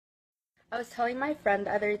I was telling my friend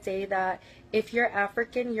the other day that if you're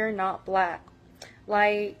African, you're not black.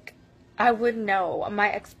 Like, I would know. My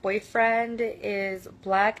ex-boyfriend is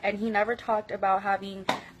black, and he never talked about having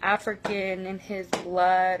African in his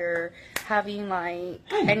blood or having, like,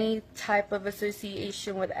 any type of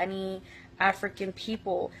association with any African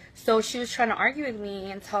people. So she was trying to argue with me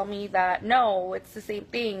and tell me that no, it's the same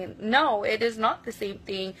thing. No, it is not the same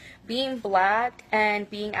thing. Being black and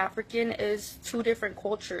being African is two different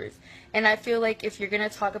cultures. And I feel like if you're going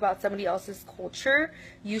to talk about somebody else's culture,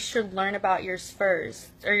 you should learn about yours first,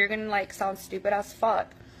 or you're going to like sound stupid as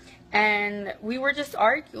fuck. And we were just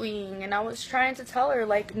arguing, and I was trying to tell her,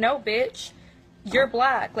 like, no, bitch, you're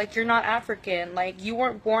black. Like, you're not African. Like, you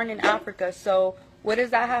weren't born in Africa. So what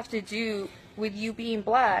does that have to do with you being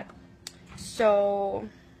black? So,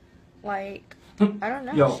 like, I don't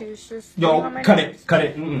know. Yo, she was just cut it, cut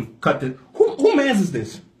it. Who mans is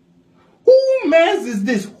this? Who mans is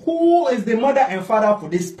this? Who is the mother and father for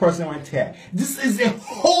this person right here? This is a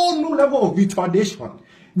whole new level of retardation.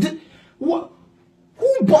 What?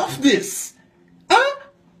 Who buffed this? Huh?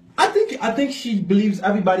 I think she believes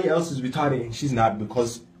everybody else is retarded and she's not,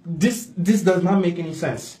 because this does not make any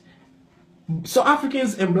sense. So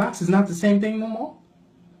Africans and blacks is not the same thing no more?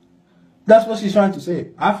 That's what she's trying to say.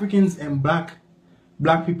 Africans and black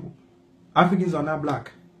people. Africans are not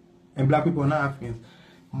black, and black people are not Africans.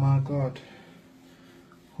 My God.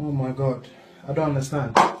 Oh my God. I don't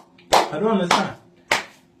understand. I don't understand.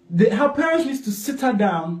 Her parents used to sit her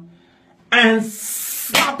down and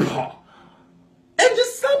slap her. And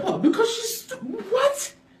just slap her because she's...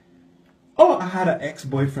 What? Oh, I had an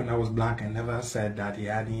ex-boyfriend that was black and never said that he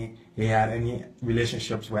had any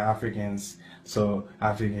relationships with Africans. So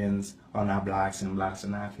Africans are not blacks and blacks are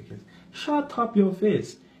not Africans. Shut up your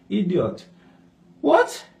face, idiot.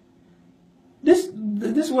 What? This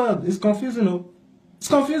world is confusing. Oh. It's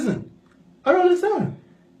confusing. I don't understand.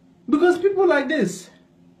 Because people like this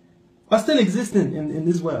are still existing in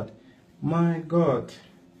this world. My God.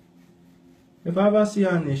 If I ever see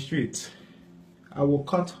her in the street, I will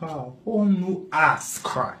cut her a whole new ass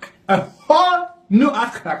crack. A whole new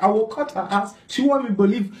ass crack. I will cut her ass. She won't even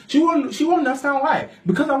believe. She won't understand why.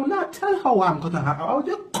 Because I will not tell her why I'm cutting her. I will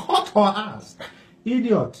just cut her ass.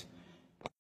 Idiot.